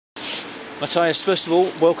Matthias, first of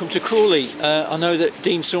all, welcome to Crawley. I know that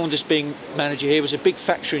Dean Saunders being manager here was a big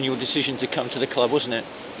factor in your decision to come to the club, wasn't it?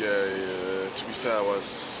 Yeah, to be fair, I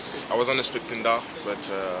was unexpecting that, but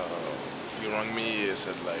he rang me and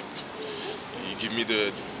said like, he give me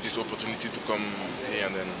this opportunity to come here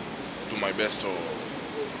and then do my best. So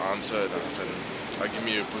I answered and I said, give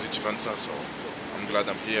me a positive answer. So I'm glad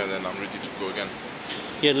I'm here and then I'm ready to go again.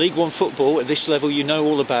 Yeah, League One football at this level you know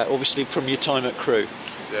all about, obviously from your time at Crewe.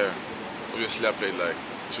 Yeah, obviously I played like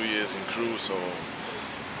 2 years in Crewe, so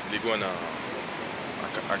League One,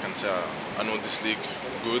 I can say I know this league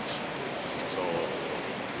good, so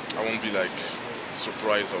I won't be like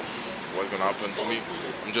surprised of what's gonna happen to me.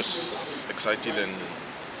 I'm just excited and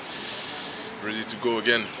ready to go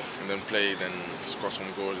again and then play, then score some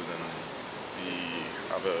goals and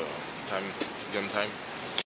have a game time.